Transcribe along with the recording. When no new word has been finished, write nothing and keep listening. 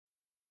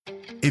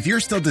If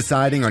you're still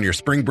deciding on your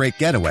spring break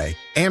getaway,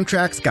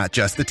 Amtrak's got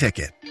just the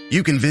ticket.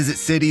 You can visit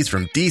cities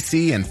from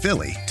D.C. and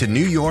Philly to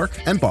New York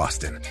and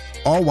Boston,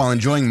 all while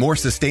enjoying more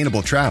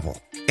sustainable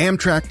travel.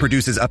 Amtrak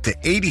produces up to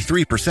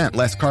 83%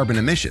 less carbon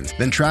emissions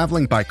than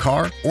traveling by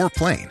car or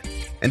plane.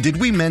 And did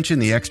we mention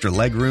the extra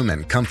legroom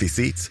and comfy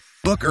seats?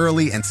 Book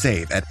early and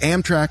save at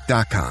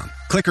Amtrak.com.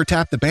 Click or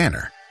tap the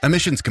banner.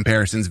 Emissions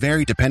comparisons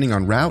vary depending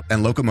on route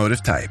and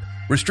locomotive type.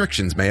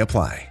 Restrictions may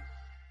apply.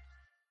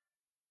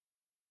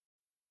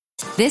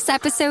 This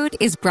episode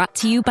is brought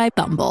to you by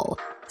Bumble.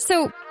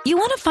 So, you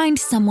want to find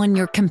someone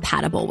you're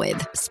compatible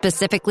with,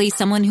 specifically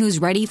someone who's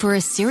ready for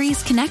a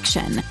serious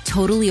connection,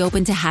 totally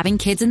open to having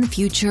kids in the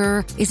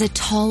future, is a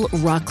tall,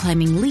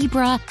 rock-climbing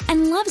Libra,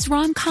 and loves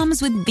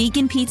rom-coms with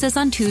vegan pizzas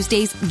on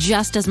Tuesdays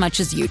just as much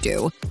as you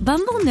do.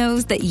 Bumble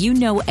knows that you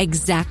know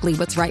exactly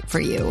what's right for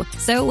you.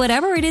 So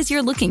whatever it is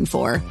you're looking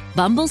for,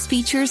 Bumble's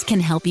features can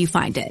help you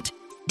find it.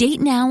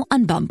 Date now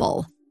on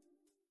Bumble.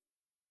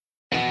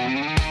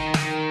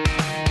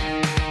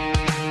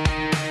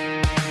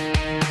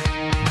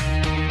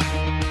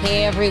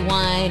 Hey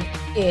everyone,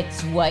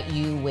 it's what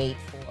you wait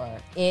for.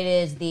 It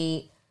is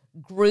the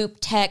group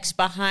text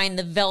behind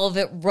the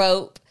velvet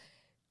rope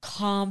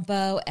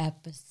combo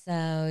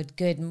episode.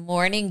 Good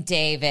morning,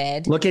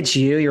 David. Look at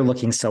you. You're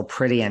looking so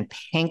pretty and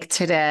pink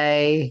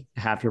today.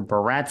 You have your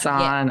barrettes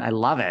on. Yeah. I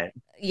love it.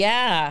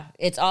 Yeah,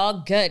 it's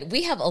all good.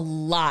 We have a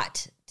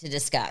lot to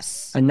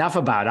discuss. Enough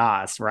about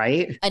us,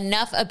 right?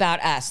 Enough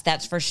about us,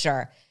 that's for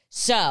sure.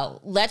 So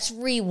let's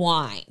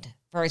rewind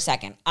for a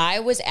second. I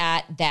was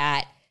at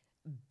that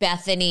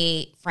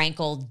Bethany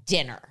Frankel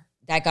dinner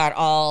that got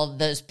all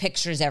those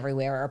pictures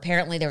everywhere.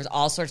 Apparently there was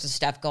all sorts of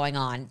stuff going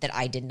on that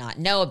I did not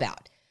know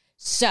about.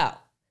 So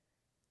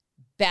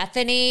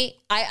Bethany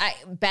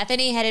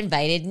had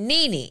invited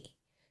Nene,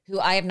 who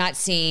I have not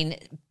seen.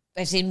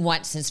 I've seen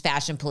once since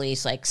Fashion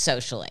Police, like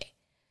socially.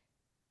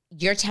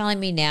 You're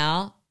telling me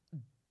now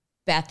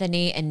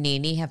Bethany and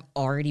Nene have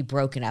already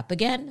broken up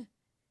again?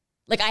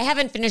 Like, I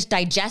haven't finished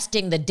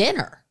digesting the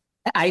dinner.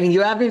 I mean,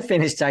 you haven't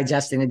finished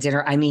digesting the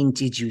dinner. I mean,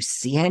 did you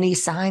see any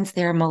signs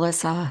there,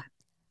 Melissa?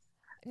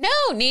 No,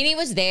 Nene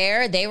was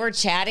there. They were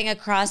chatting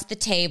across the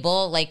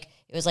table. Like,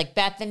 it was like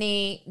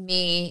Bethany,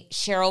 me,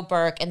 Cheryl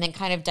Burke, and then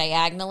kind of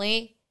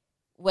diagonally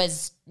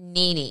was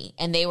Nene.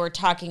 And they were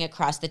talking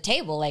across the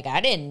table. Like,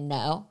 I didn't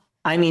know.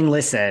 I mean,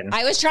 listen.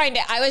 I was saying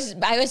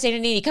to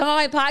Nene, come on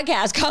my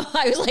podcast.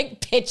 I was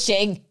like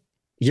pitching.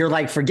 You're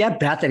like, forget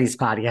Bethany's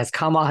podcast.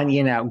 Come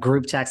on,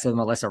 group text with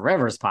Melissa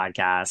Rivers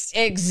podcast.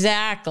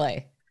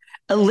 Exactly.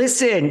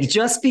 Listen,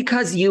 just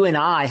because you and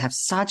I have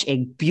such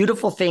a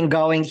beautiful thing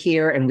going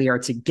here and we are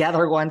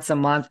together once a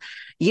month,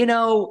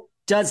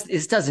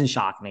 this doesn't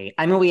shock me.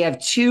 I mean, we have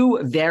two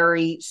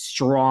very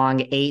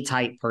strong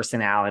A-type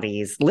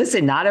personalities.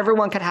 Listen, not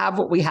everyone can have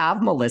what we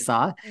have,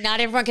 Melissa.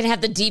 Not everyone can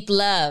have the deep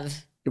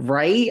love.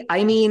 Right?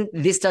 I mean,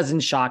 this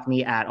doesn't shock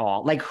me at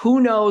all. Like, who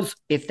knows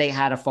if they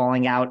had a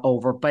falling out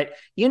over, but,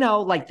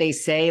 like they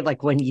say,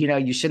 like when,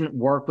 you shouldn't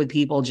work with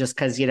people just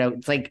because,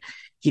 it's like,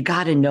 you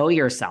got to know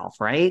yourself,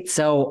 right?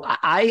 So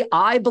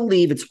I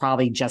believe it's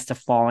probably just a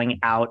falling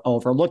out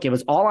over. Look, it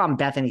was all on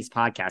Bethany's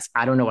podcast.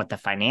 I don't know what the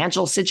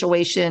financial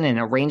situation and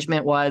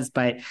arrangement was,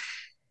 but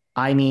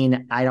I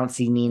mean, I don't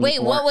see Nene.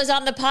 Wait, what was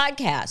on the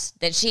podcast?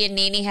 That she and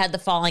Nene had the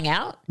falling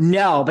out?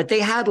 No, but they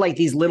had like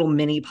these little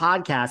mini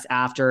podcasts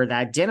after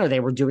that dinner.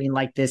 They were doing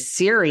like this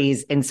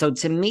series. And so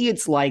to me,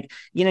 it's like,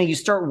 you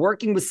start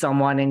working with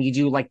someone and you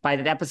do like by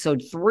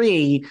episode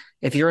 3,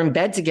 if you're in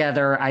bed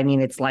together, I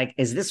mean, it's like,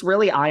 is this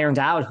really ironed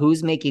out?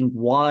 Who's making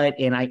what?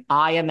 And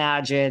I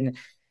imagine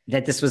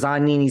that this was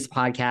on Nene's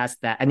podcast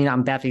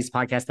on Bethany's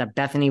podcast, that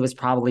Bethany was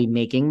probably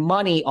making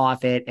money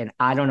off it. And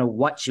I don't know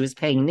what she was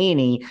paying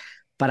Nene.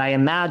 But I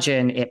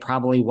imagine it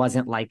probably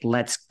wasn't like,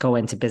 let's go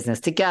into business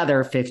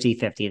together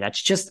 50-50.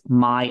 That's just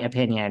my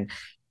opinion.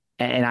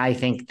 And I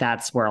think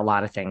that's where a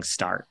lot of things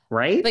start,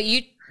 right? But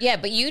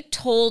you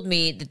told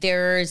me that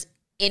there's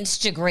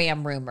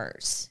Instagram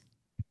rumors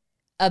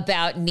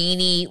about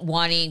Nene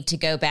wanting to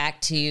go back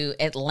to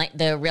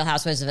the Real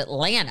Housewives of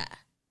Atlanta.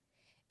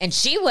 And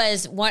she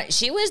was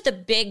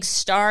the big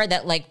star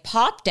that like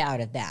popped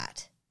out of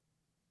that.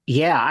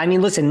 Yeah, I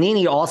mean, listen,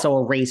 Nene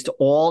also erased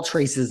all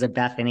traces of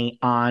Bethany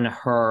on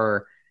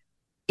her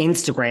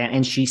Instagram.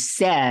 And she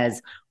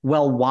says,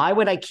 well, why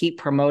would I keep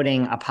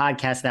promoting a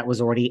podcast that was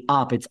already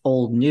up? It's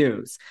old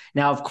news.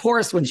 Now, of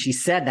course, when she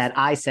said that,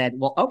 I said,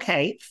 well,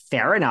 okay,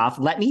 fair enough.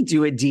 Let me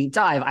do a deep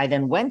dive. I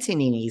then went to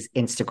Nene's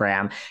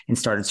Instagram and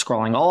started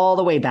scrolling all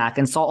the way back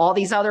and saw all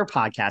these other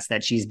podcasts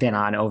that she's been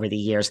on over the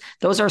years.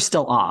 Those are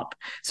still up.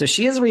 So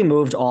she has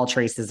removed all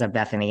traces of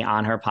Bethany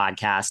on her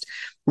podcast.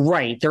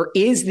 Right. There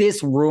is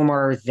this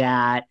rumor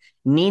that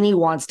NeNe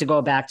wants to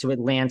go back to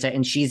Atlanta,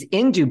 and she's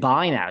in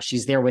Dubai now.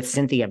 She's there with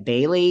Cynthia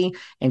Bailey,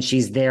 and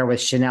she's there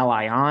with Chanel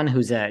Ayan,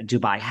 who's a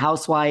Dubai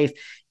housewife.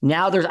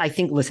 Now I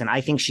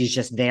think she's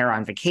just there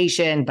on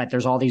vacation, but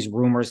there's all these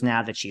rumors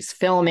now that she's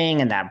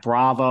filming and that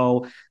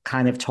Bravo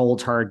kind of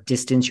told her,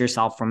 distance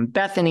yourself from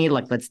Bethany.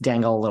 Like, let's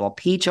dangle a little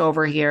peach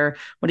over here.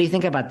 What do you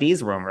think about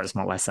these rumors,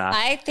 Melissa?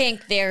 I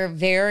think they're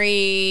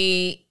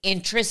very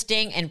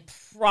interesting and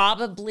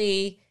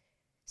probably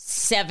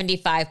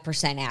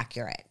 75%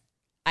 accurate.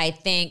 I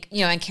think,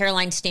 and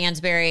Caroline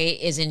Stansberry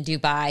is in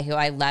Dubai, who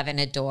I love and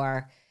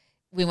adore.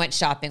 We went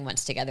shopping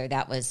once together.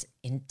 That was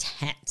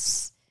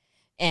intense.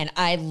 And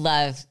I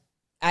love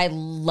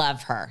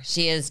her.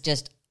 She is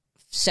just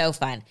so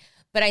fun.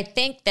 But I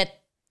think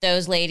that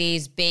those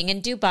ladies being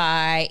in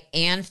Dubai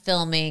and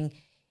filming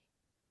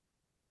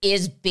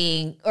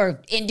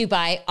or in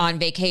Dubai on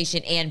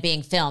vacation and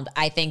being filmed,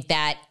 I think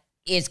that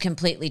is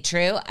completely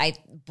true.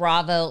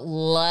 Bravo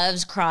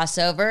loves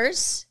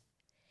crossovers.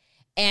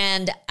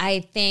 And I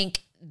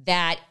think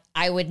that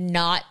I would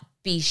not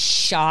be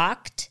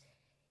shocked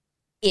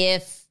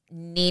if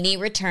NeNe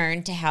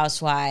returned to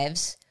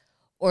Housewives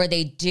or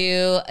they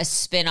do a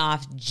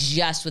spinoff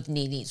just with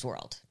NeNe's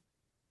world.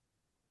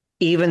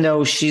 Even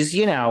though she's,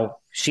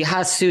 she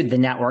has sued the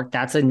network.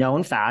 That's a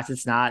known fact.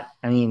 It's not,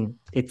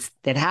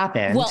 it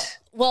happened.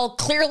 Well,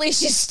 clearly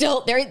she's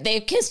still there.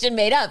 They've kissed and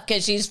made up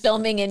because she's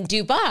filming in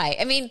Dubai.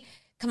 I mean,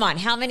 come on.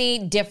 How many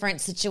different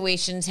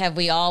situations have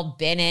we all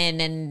been in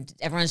and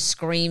everyone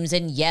screams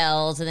and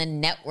yells and the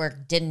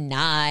network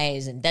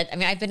denies? And that,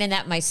 I've been in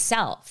that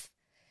myself,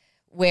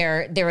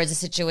 where there was a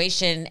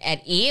situation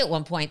at E! At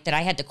one point that I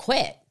had to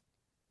quit.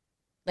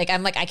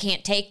 I'm like, I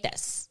can't take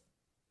this.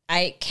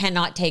 I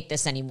cannot take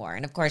this anymore.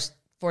 And of course,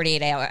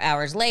 48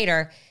 hours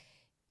later,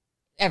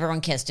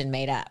 everyone kissed and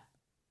made up.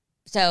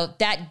 So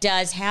that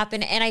does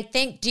happen. And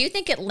do you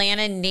think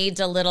Atlanta needs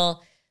a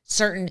little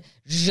certain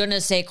je ne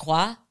sais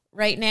quoi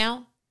right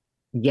now?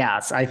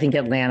 Yes, I think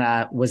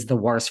Atlanta was the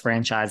worst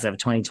franchise of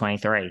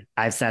 2023.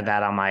 I've said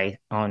that on my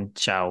own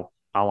show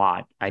a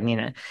lot.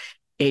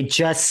 It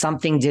just,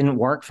 something didn't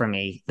work for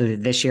me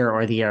this year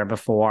or the year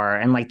before.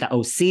 And the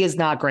OC is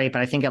not great,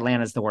 but I think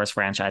Atlanta's the worst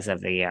franchise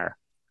of the year.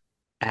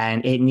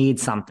 And it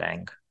needs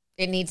something.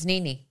 It needs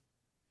NeNe.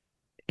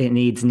 It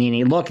needs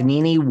NeNe. Look,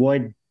 NeNe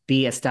would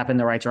be a step in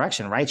the right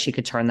direction, right? She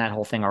could turn that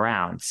whole thing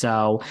around.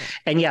 So,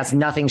 and yes,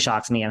 nothing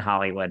shocks me in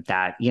Hollywood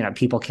that,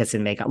 people kiss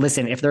and make up.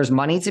 Listen, if there's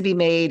money to be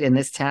made in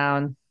this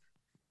town,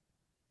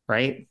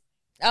 right?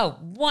 Oh,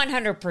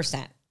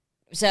 100%.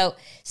 So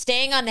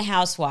staying on the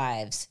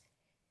Housewives,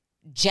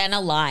 Jenna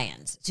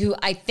Lyons, who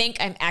I think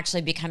I'm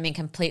actually becoming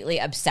completely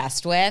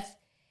obsessed with.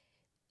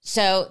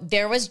 So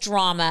there was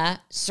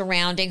drama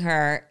surrounding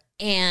her,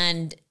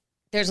 and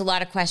there's a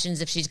lot of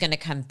questions if she's going to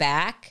come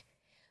back.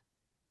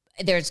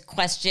 There's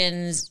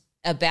questions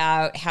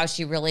about how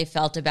she really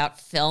felt about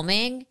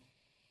filming.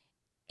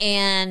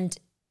 And,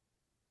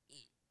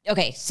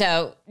 okay,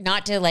 so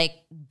not to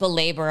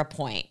belabor a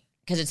point,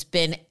 because it's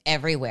been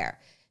everywhere.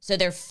 So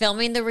they're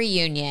filming the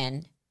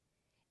reunion.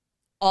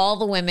 All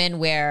the women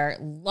wear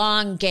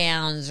long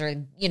gowns or,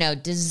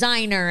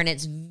 designer, and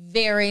it's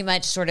very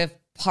much sort of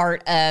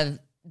part of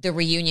the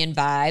reunion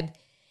vibe.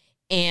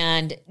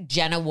 And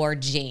Jenna wore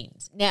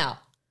jeans. Now,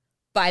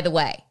 by the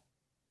way,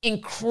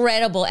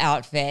 incredible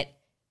outfit.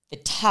 The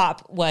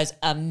top was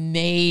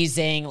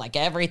amazing.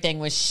 Everything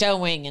was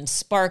showing and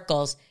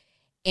sparkles.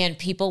 And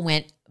people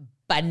went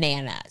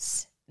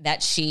bananas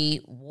that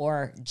she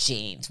wore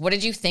jeans. What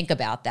did you think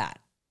about that?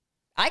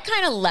 I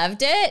kind of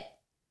loved it.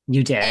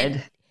 You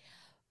did?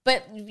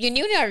 But you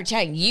and I were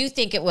chatting. You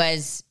think it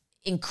was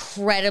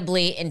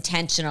incredibly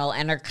intentional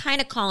and are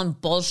kind of calling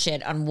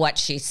bullshit on what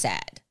she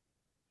said.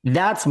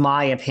 That's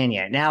my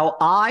opinion. Now,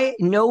 I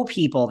know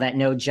people that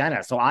know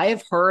Jenna. So I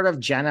have heard of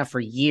Jenna for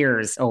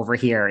years over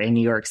here in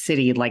New York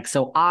City.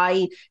 So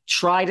I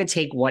try to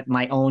take what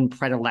my own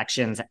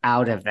predilections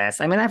out of this.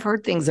 I've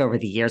heard things over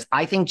the years.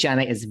 I think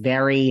Jenna is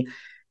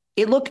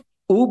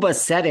Uba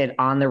said it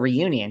on the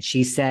reunion.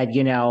 She said,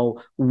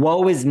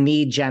 woe is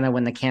me, Jenna,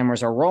 when the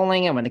cameras are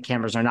rolling, and when the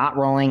cameras are not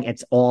rolling,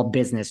 it's all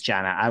business,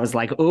 Jenna. I was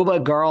like, Uba,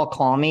 girl,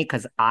 call me,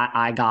 because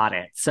I got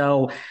it.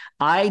 So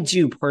I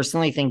do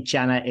personally think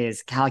Jenna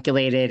is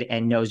calculated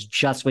and knows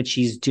just what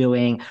she's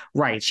doing.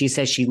 Right. She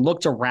says she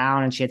looked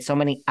around and she had so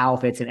many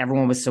outfits and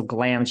everyone was so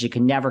glam. She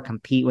could never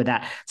compete with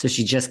that. So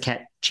she just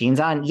kept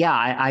jeans on. Yeah,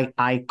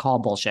 I call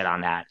bullshit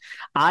on that.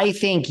 I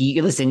think,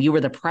 you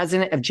were the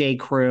president of J.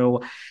 Crew.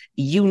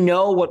 You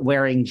know what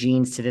wearing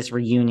jeans to this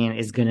reunion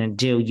is going to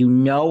do.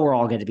 We're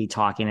all going to be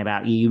talking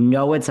about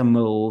you. It's a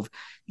move.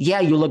 Yeah,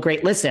 you look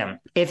great. Listen,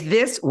 if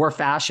this were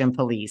Fashion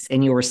Police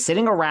and you were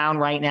sitting around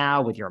right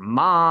now with your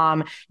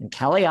mom and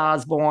Kelly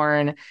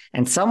Osbourne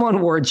and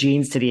someone wore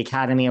jeans to the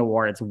Academy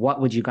Awards, what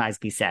would you guys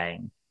be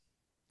saying?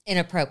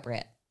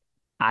 Inappropriate.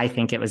 I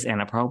think it was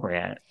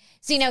inappropriate.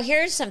 See, now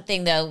here's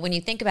something though, when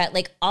you think about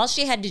all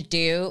she had to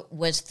do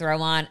was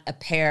throw on a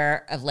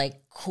pair of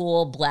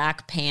cool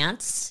black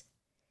pants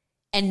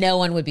and no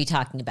one would be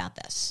talking about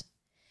this.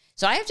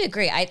 So I have to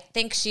agree. I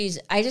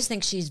just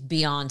think she's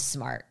beyond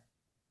smart.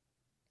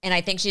 And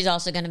I think she's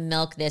also going to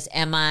milk this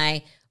am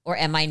I or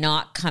am I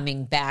not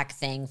coming back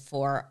thing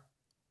for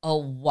a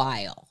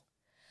while.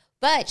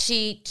 But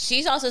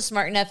she's also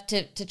smart enough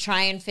to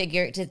try and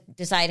to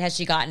decide has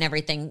she gotten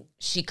everything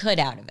she could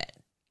out of it.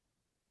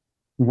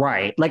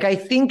 Right. Like, I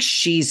think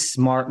she's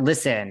smart.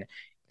 Listen.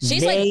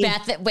 She's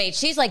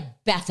she's like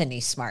Bethany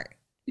smart.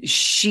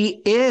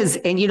 She is.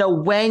 And,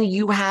 when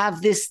you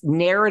have this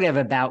narrative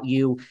about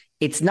you,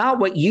 it's not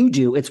what you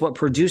do, it's what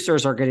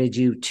producers are going to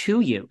do to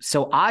you.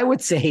 So I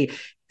would say,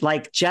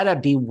 like, Jenna,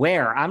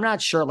 beware. I'm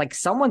not sure, like,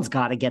 someone's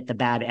got to get the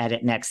bad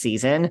edit next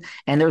season.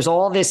 And there's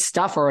all this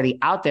stuff already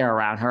out there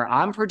around her.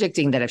 I'm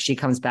predicting that if she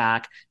comes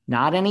back,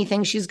 not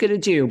anything she's going to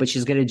do, but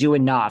she's going to do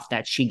enough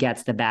that she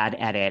gets the bad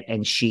edit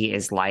and she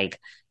is like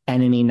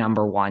enemy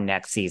number one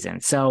next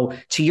season. So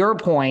to your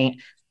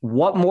point,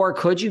 what more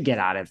could you get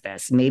out of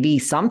this? Maybe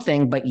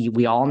something, but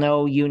we all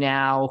know you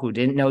now who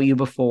didn't know you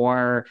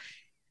before.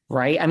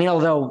 Right. I mean,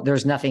 although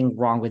there's nothing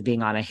wrong with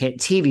being on a hit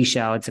TV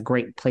show, it's a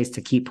great place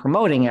to keep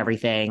promoting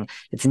everything.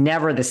 It's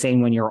never the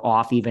same when you're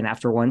off, even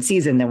after one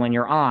season, than when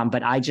you're on.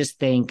 But I just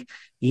think,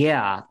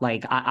 yeah,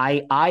 like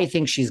I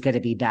think she's going to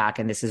be back,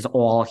 and this is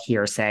all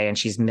hearsay, and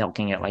she's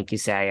milking it, like you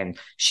say, and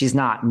she's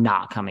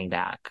not coming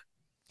back.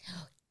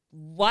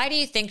 Why do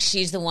you think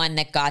she's the one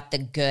that got the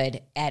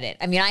good edit?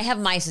 I mean, I have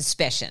my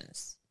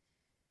suspicions.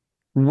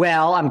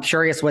 Well, I'm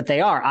curious what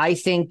they are. I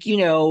think,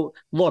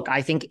 look,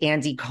 I think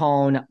Andy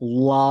Cohen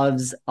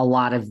loves a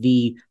lot of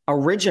the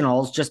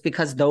originals just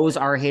because those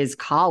are his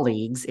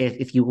colleagues,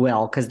 if you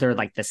will, because they're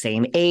like the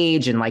same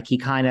age. And like he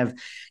kind of,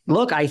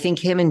 look, I think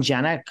him and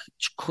Jenna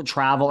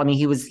travel. I mean,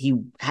 he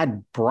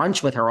had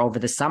brunch with her over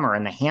the summer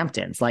in the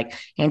Hamptons. Like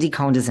Andy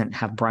Cohen doesn't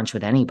have brunch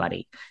with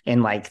anybody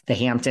in like the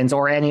Hamptons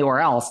or anywhere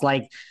else.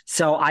 Like,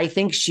 so I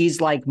think she's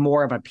like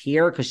more of a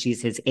peer because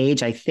she's his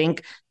age. I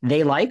think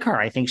they like her.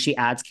 I think she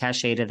adds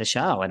cachet to the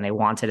show and they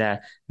wanted to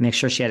make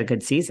sure she had a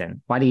good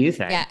season. Why do you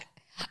think? Yeah,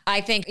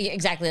 I think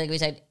exactly like we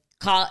said,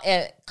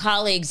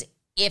 colleagues,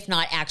 if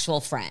not actual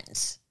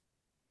friends.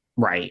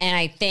 Right. And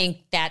I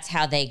think that's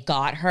how they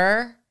got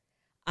her.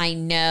 I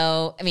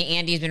know, I mean,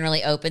 Andy's been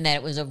really open that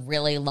it was a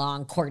really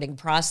long courting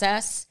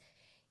process.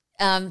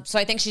 So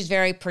I think she's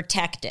very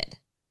protected.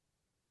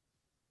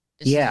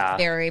 She's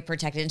very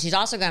protected. And she's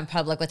also gone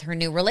public with her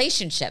new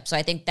relationship. So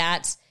I think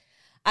that's,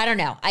 I don't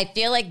know. I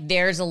feel like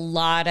there's a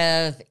lot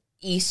of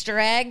Easter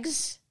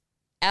eggs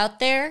out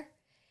there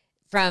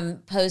from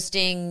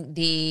posting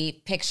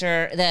the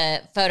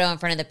photo in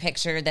front of the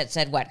picture that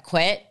said what,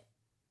 quit.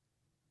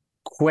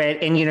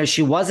 And,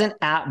 she wasn't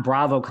at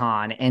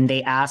BravoCon, and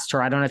they asked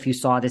her, I don't know if you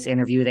saw this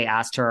interview, they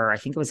asked her, I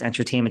think it was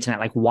Entertainment Tonight,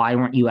 like, why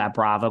weren't you at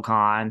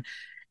BravoCon?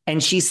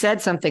 And she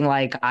said something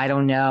like, I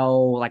don't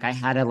know, like I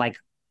had to like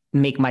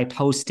make my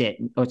Post-it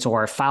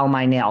or file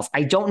my nails.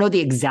 I don't know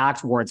the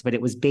exact words, but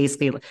it was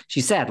basically,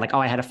 she said like, oh,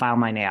 I had to file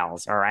my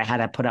nails, or I had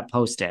to put up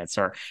Post-its,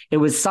 or it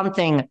was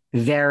something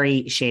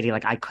very shady.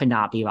 Like I could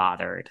not be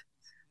bothered.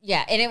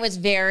 Yeah. And it was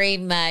very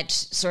much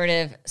sort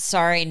of,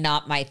 sorry,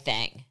 not my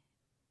thing.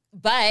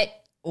 But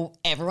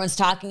everyone's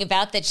talking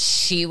about that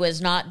she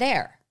was not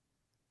there,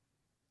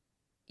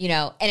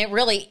 and it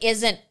really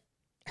isn't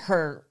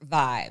her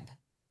vibe.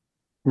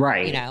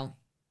 Right. But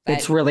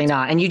it's really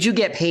not. And you do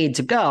get paid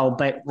to go,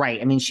 but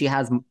right. I mean, she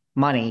has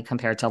money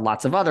compared to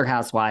lots of other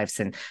housewives,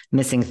 and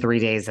missing 3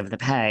 days of the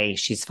pay,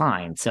 she's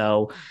fine.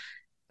 So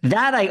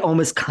that I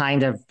almost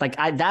kind of like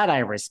I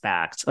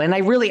respect. And I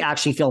really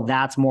actually feel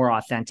that's more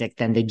authentic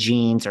than the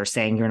jeans or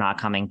saying you're not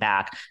coming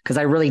back. Cause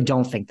I really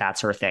don't think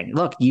that's her thing.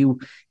 Look, you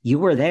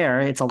were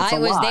there. It's a lot. I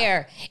was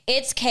there.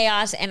 It's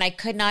chaos. And I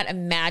could not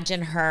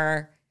imagine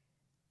her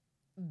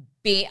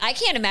I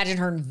can't imagine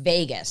her in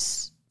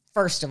Vegas,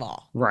 first of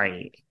all.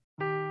 Right.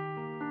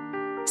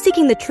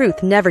 Seeking the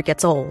truth never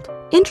gets old.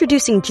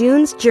 Introducing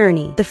June's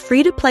Journey, the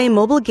free-to-play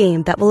mobile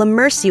game that will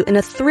immerse you in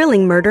a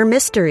thrilling murder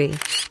mystery.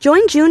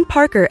 Join June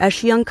Parker as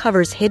she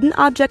uncovers hidden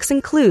objects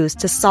and clues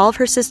to solve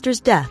her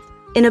sister's death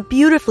in a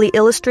beautifully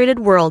illustrated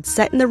world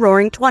set in the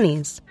Roaring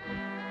 '20s.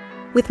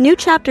 With new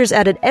chapters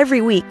added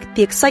every week,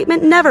 the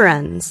excitement never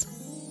ends.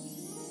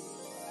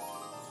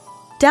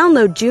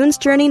 Download June's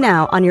Journey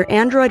now on your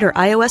Android or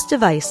iOS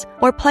device,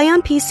 or play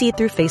on PC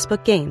through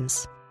Facebook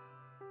Games.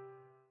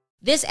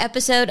 This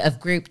episode of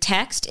Group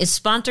Text is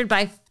sponsored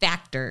by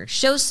Factor.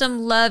 Show some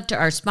love to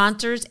our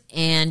sponsors,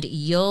 and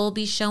you'll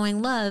be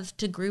showing love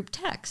to Group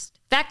Text.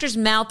 Factor's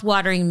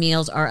mouth-watering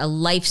meals are a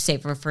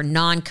lifesaver for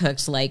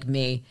non-cooks like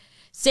me.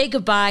 Say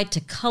goodbye to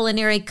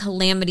culinary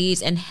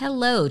calamities and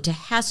hello to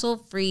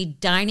hassle-free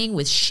dining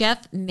with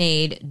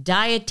chef-made,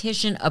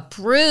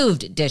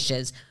 dietitian-approved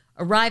dishes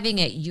arriving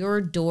at your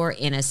door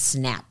in a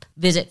snap.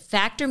 Visit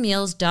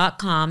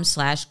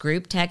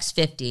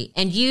factormeals.com/grouptext50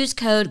 and use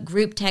code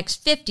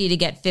grouptext50 to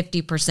get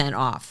 50%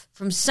 off.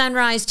 From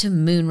sunrise to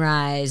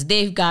moonrise,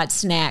 they've got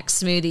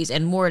snacks, smoothies,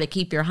 and more to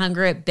keep your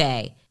hunger at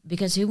bay.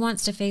 Because who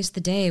wants to face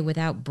the day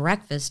without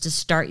breakfast to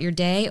start your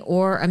day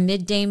or a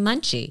midday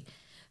munchie?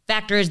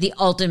 Factor is the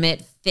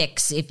ultimate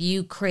fix if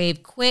you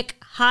crave quick,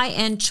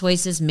 high-end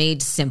choices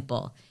made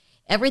simple.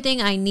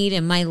 Everything I need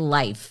in my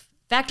life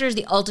Factor is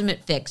the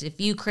ultimate fix if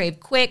you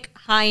crave quick,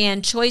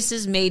 high-end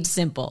choices made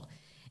simple.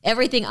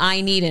 Everything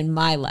I need in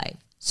my life.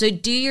 So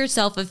do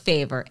yourself a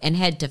favor and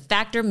head to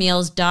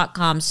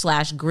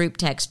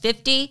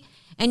factormeals.com/grouptext50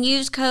 and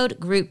use code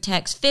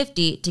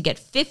grouptext50 to get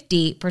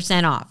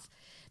 50% off.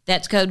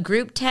 That's code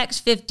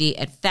grouptext50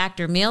 at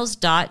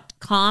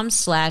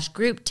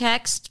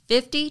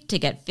factormeals.com/grouptext50 to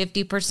get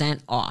 50%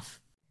 off.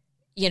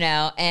 You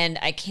know, and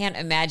I can't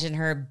imagine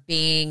her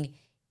being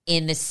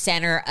in the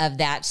center of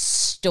that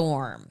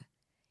storm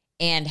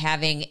and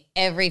having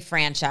every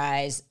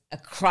franchise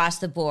across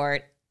the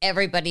board,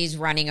 everybody's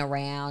running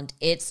around.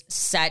 It's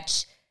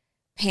such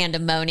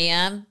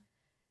pandemonium.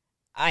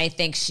 I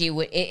think she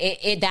would,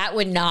 that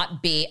would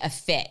not be a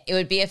fit. It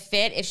would be a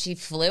fit if she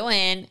flew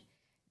in,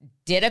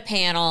 did a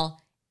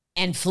panel,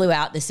 and flew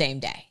out the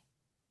same day.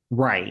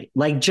 Right.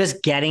 Like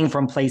just getting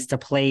from place to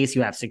place,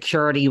 you have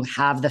security, you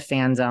have the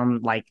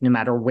fandom, like no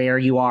matter where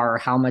you are or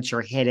how much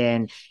you're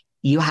hidden,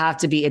 you have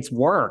to be, it's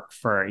work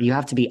you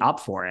have to be up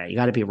for it. You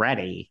got to be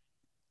ready.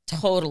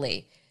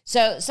 Totally.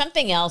 So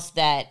something else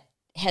that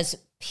has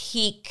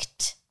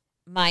piqued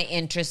my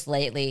interest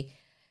lately,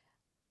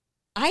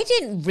 I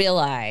didn't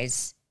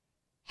realize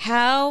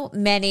how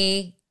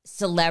many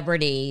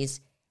celebrities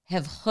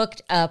have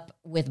hooked up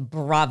with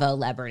Bravo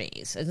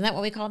celebrities. Isn't that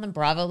what we call them?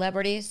 Bravo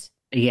celebrities?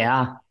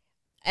 Yeah.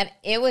 And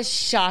it was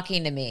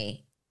shocking to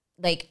me.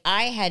 Like,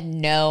 I had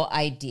no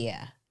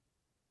idea.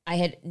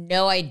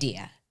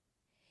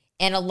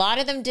 And a lot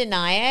of them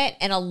deny it,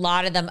 and a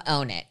lot of them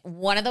own it.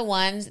 One of the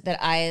ones that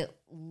I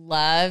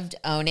loved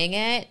owning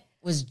it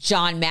was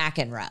John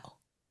McEnroe,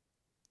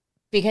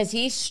 because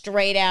he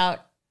straight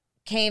out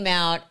came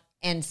out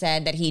and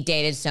said that he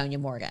dated Sonia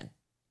Morgan.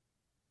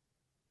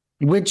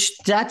 Which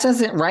that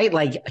doesn't, right?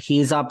 Like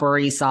he's Upper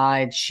East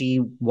Side.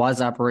 She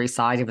was Upper East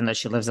Side, even though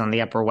she lives on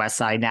the Upper West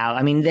Side now.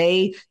 I mean,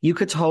 you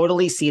could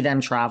totally see them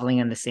traveling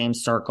in the same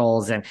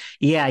circles. And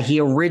yeah, he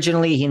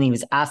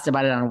was asked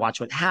about it on Watch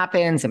What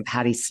Happens. And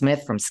Patti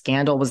Smith from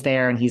Scandal was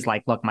there. And he's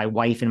like, look, my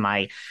wife and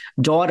my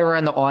daughter are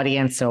in the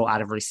audience. So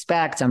out of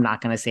respect, I'm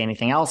not going to say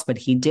anything else. But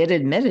he did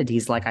admit it.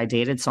 He's like, I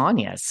dated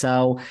Sonia.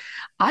 So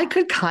I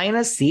could kind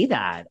of see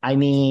that. I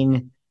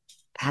mean,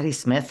 Patti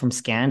Smith from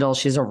Scandal,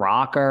 she's a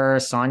rocker.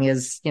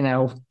 Sonia's,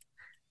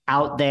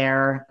 out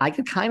there. I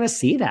could kind of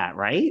see that,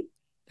 right?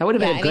 That would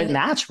have been a good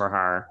match for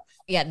her.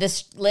 Yeah,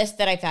 this list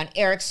that I found,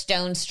 Eric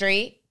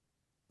Stonestreet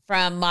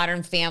from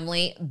Modern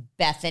Family,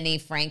 Bethany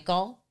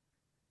Frankel.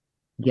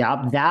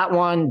 Yeah, that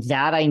one,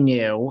 that I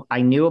knew.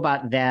 I knew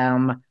about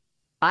them.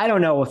 I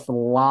don't know if a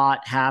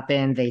lot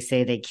happened. They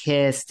say they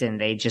kissed and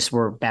they just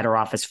were better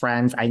off as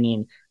friends. I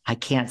mean, I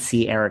can't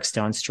see Eric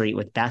Stonestreet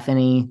with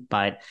Bethany,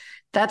 but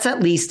that's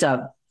at least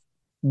a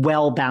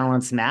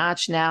well-balanced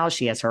match now.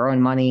 She has her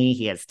own money.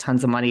 He has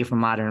tons of money from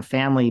Modern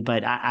Family,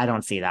 but I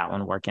don't see that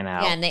one working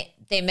out. Yeah, and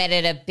they met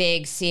at a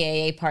big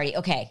CAA party.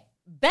 Okay,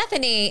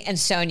 Bethany and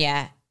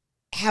Sonia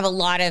have a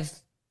lot of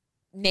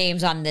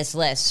names on this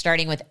list,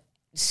 starting with,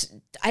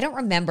 I don't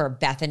remember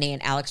Bethany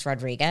and Alex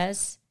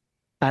Rodriguez.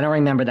 I don't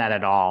remember that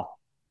at all.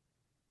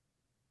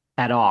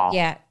 At all.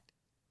 Yeah.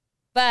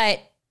 But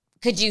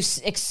could you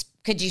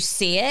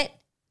see it?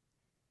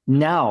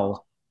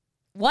 No.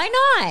 Why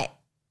not?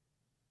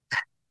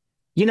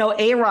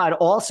 A-Rod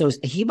also,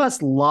 he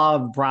must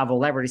love Bravo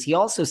celebrities. He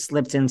also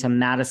slipped into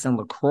Madison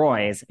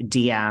LaCroix's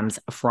DMs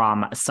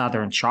from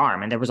Southern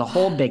Charm. And there was a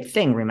whole big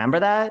thing. Remember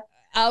that?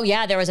 Oh,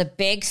 yeah. There was a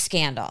big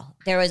scandal.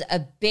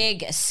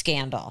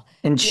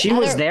 And she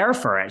was there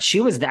for it.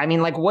 She was there. I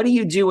mean, like, what do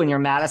you do when you're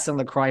Madison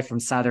LaCroix from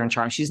Southern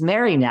Charm? She's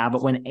married now,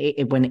 but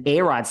when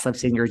A-Rod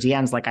slips in your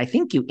DMs, like, I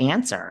think you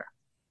answer.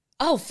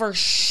 Oh, for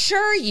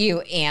sure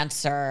you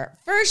answer.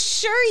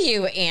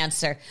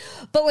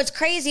 But what's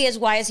crazy is,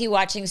 why is he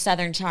watching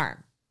Southern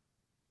Charm?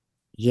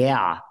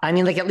 Yeah. I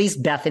mean, like, at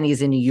least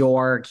Bethany's in New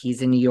York.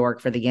 He's in New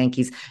York for the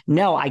Yankees.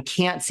 No, I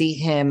can't see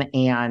him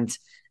and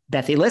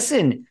Bethany.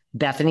 Listen,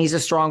 Bethany's a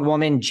strong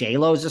woman.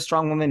 J-Lo's a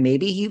strong woman.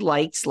 Maybe he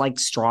likes, like,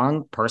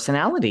 strong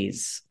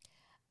personalities.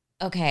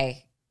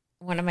 Okay.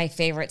 One of my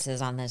favorites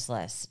is on this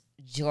list,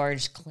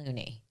 George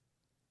Clooney.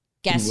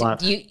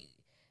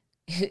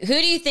 Who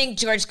do you think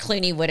George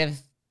Clooney would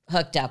have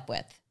hooked up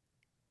with?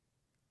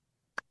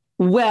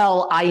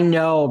 Well, I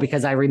know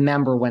because I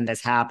remember when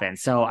this happened.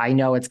 So I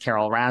know it's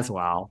Carol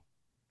Raswell.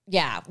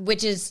 Yeah,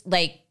 which is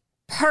like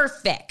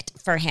perfect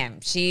for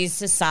him. She's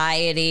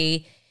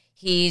society.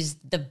 He's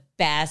the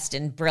best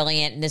and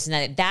brilliant and this and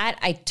that. That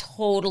I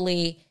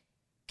totally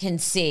can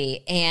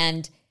see.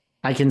 And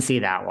I can see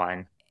that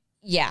one.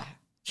 Yeah.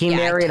 He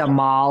married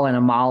Amal, and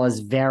Amal is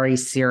very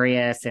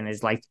serious and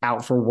is like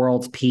out for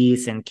world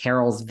peace, and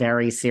Carol's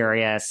very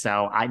serious.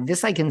 So I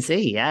can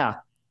see, yeah.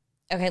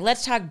 Okay,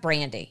 let's talk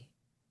Brandy.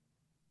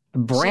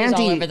 Brandy, she's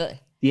all over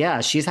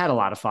yeah, she's had a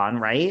lot of fun,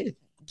 right?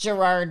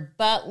 Gerard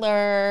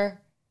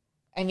Butler.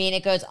 I mean,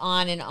 it goes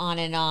on and on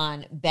and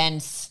on. Ben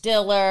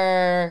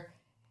Stiller.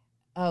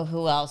 Oh,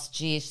 who else?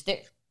 Geez,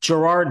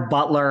 Gerard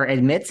Butler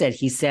admits it.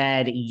 He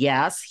said,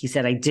 yes. He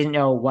said, I didn't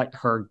know what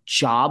her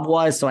job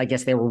was. So I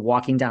guess they were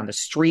walking down the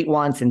street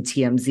once and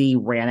TMZ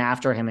ran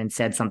after him and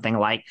said something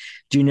like,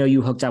 do you know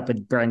you hooked up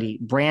with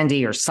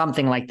Brandy or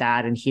something like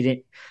that? And he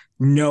didn't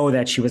know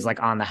that she was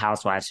like on the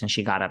Housewives and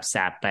she got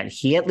upset, but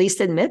he at least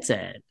admits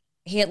it.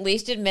 He at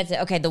least admits it.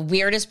 Okay, the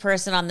weirdest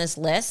person on this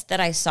list that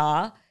I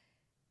saw,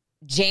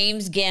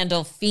 James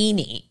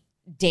Gandolfini,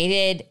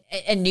 dated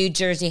a New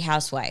Jersey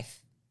housewife.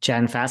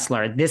 Jen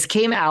Fessler. This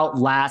came out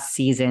last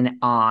season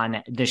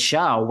on the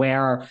show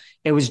where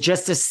it was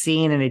just a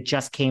scene and it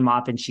just came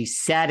up and she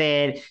said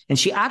it. And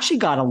she actually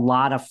got a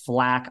lot of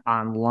flack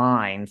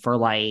online for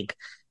like,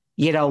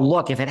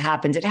 look, if it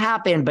happened, it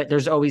happened, but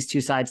there's always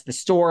two sides to the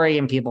story.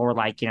 And people were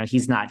like,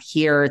 he's not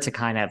here to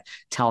kind of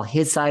tell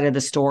his side of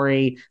the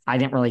story. I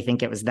didn't really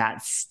think it was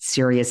that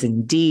serious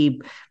and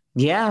deep.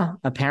 Yeah,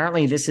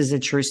 apparently this is a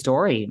true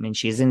story. I mean,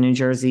 she's in New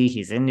Jersey.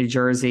 He's in New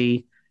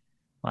Jersey.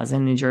 Was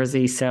in New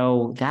Jersey.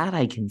 So that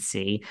I can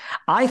see.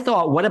 I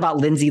thought, what about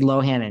Lindsay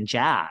Lohan and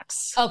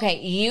Jax? Okay,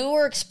 you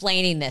were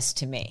explaining this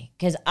to me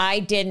because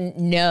I didn't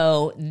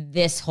know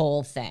this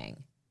whole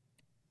thing.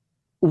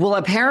 Well,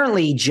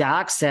 apparently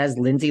Jax says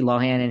Lindsay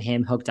Lohan and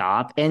him hooked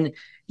up. And,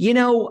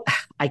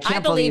 I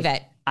can't believe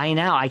it. I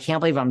know. I can't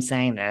believe I'm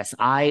saying this.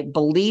 I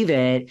believe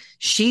it.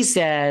 She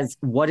says,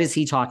 what is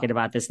he talking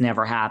about? This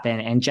never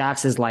happened. And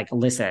Jax is like,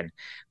 listen,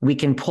 we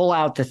can pull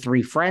out the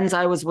 3 friends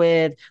I was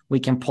with. We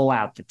can pull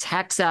out the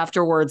texts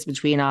afterwards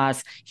between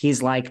us.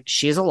 He's like,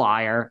 she's a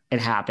liar. It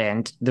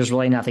happened. There's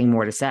really nothing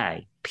more to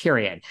say,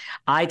 period.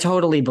 I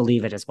totally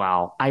believe it as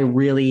well. I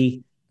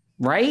really,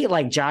 right?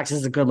 Like Jax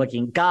is a good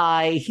looking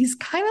guy. He's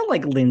kind of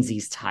like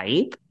Lindsay's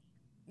type.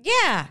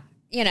 Yeah.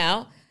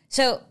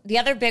 So the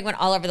other big one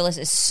all over the list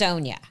is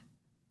Sonia.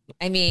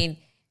 I mean,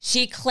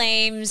 she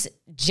claims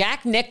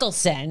Jack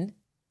Nicholson,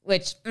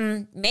 which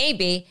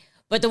maybe,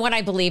 but the one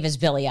I believe is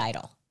Billy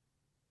Idol.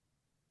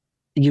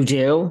 You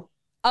do?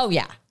 Oh,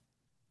 yeah.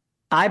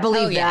 I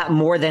believe that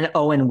more than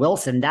Owen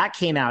Wilson. That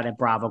came out at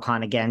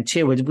BravoCon again,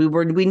 too.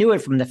 We knew it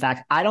from the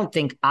fact I don't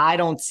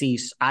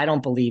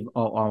believe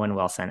Owen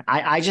Wilson.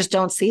 I just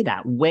don't see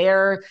that.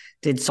 Where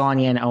did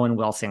Sonia and Owen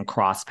Wilson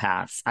cross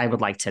paths? I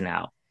would like to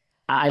know.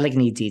 I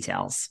need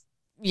details.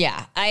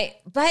 Yeah,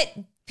 but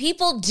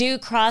people do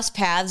cross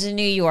paths in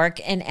New York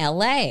and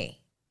LA.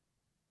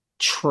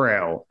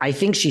 True. I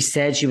think she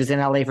said she was in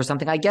LA for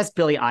something. I guess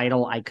Billy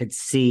Idol, I could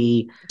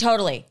see.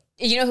 Totally.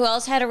 You know who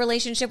else had a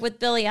relationship with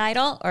Billy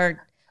Idol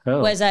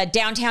was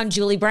downtown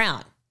Julie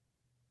Brown?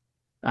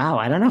 Oh,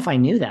 I don't know if I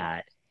knew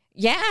that.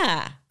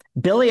 Yeah.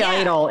 Billy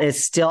Idol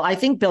is still, I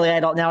think Billy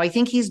Idol, now I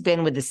think he's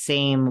been with the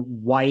same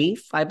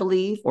wife, I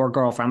believe, or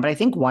girlfriend, but I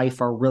think wife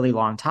for a really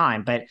long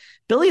time. But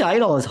Billy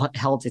Idol has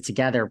held it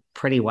together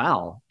pretty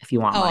well, if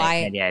you want my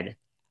opinion.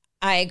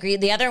 I agree.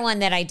 The other one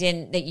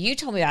that you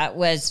told me about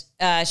was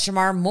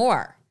Shamar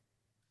Moore.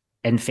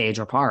 And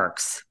Phaedra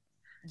Parks.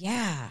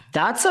 Yeah.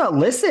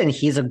 Listen,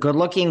 he's a good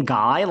looking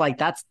guy. Like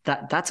that's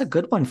a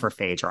good one for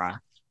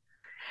Phaedra.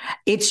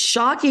 It's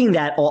shocking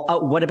that,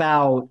 what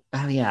about,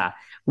 I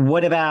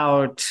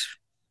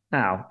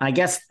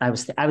guess I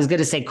was going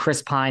to say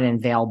Chris Pine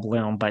and Vale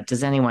Bloom, but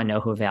does anyone know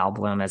who Vale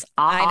Bloom is?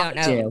 I don't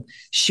know.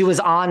 She was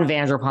on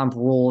Vanderpump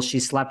Rules. She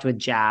slept with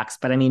Jax,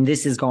 but I mean,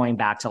 this is going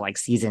back to like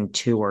season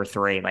 2 or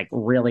 3, like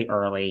really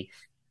early.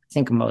 I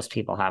think most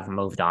people have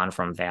moved on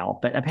from Vale,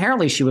 but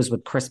apparently she was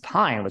with Chris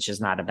Pine, which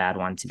is not a bad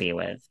one to be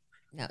with.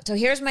 No. So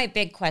here's my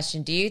big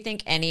question. Do you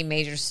think any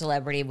major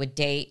celebrity would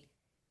date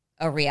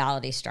a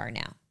reality star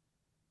now?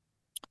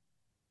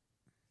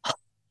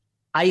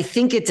 I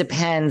think it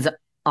depends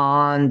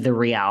on the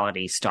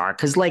reality star.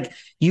 Cause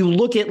you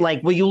look at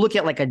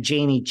like a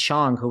Jamie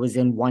Chung who was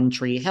in One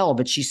Tree Hill,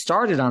 but she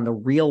started on The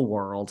Real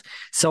World.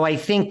 So I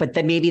think, but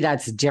then maybe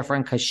that's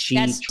different because she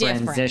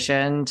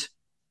transitioned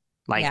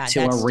to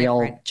a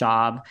real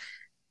job.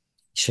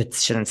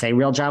 Shouldn't say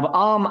real job.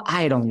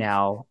 I don't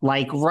know.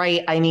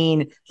 Right. I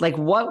mean,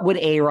 what would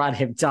A-Rod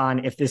have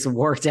done if this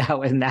worked out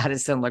with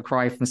Madison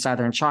LaCroix from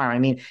Southern Charm? I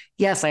mean,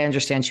 yes, I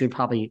understand she would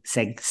probably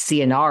say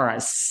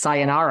sayonara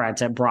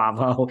to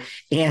Bravo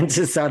and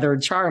to Southern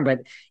Charm,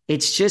 but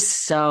it's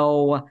just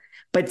I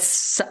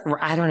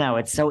don't know.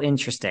 It's so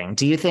interesting.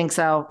 Do you think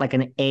so? Like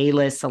an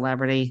A-list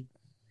celebrity?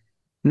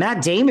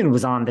 Matt Damon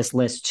was on this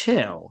list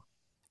too.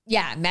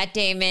 Yeah. Matt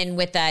Damon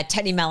with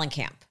Teddy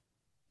Mellencamp.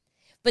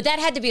 But that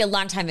had to be a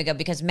long time ago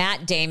because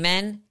Matt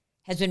Damon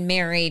has been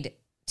married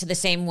to the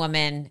same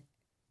woman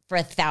for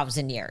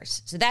 1,000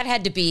 years. So that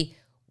had to be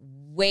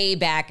way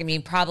back. I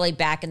mean, probably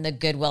back in the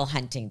Good Will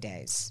Hunting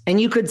days. And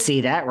you could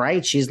see that,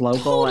 right? She's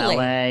local,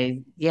 LA.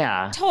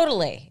 Yeah.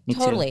 Totally.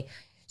 Totally.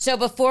 So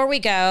before we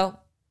go,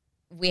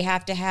 we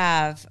have to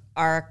have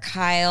our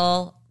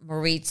Kyle,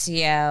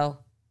 Maurizio,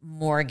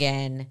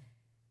 Morgan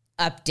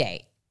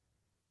update.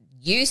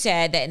 You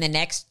said that in the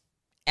next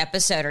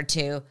episode or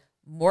 2,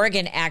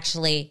 Morgan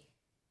actually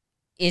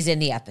is in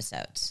the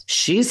episodes.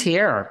 She's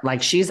here.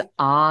 She's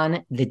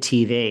on the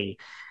TV.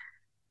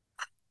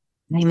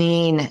 I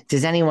mean,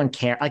 does anyone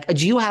care?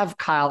 Do you have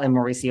Kyle and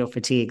Mauricio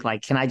fatigue?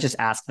 Can I just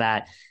ask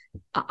that?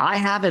 I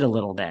have it a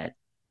little bit.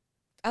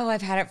 Oh,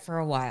 I've had it for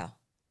a while.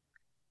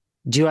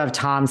 Do you have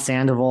Tom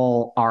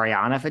Sandoval,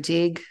 Ariana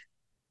fatigue?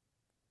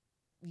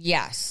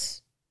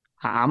 Yes.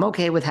 I'm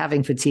okay with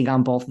having fatigue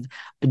on both.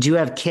 Do you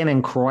have Kim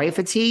and Croy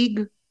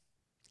fatigue?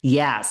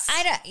 Yes.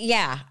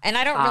 Yeah. And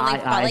I don't really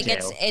feel like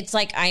do. it's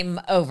like I'm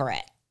over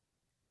it.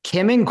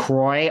 Kim and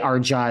Croy are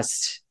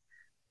just,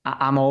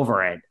 I'm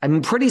over it. I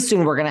mean, pretty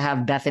soon we're going to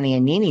have Bethany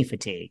and Nene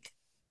fatigue.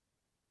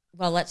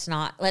 Well, let's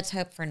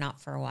hope for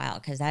not for a while,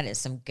 because that is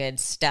some good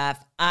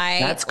stuff.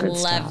 That's good love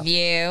stuff.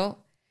 You.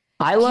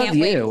 I love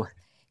you.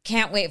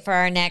 Can't wait for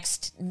our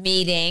next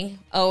meeting.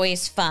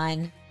 Always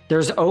fun.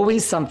 There's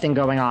always something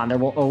going on. There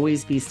will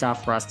always be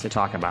stuff for us to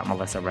talk about,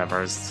 Melissa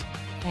Rivers.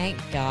 Thank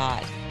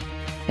God.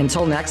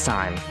 Until next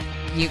time.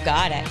 You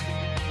got it.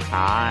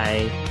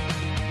 Bye.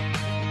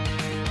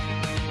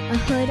 A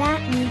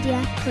Huda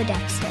Media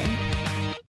Production.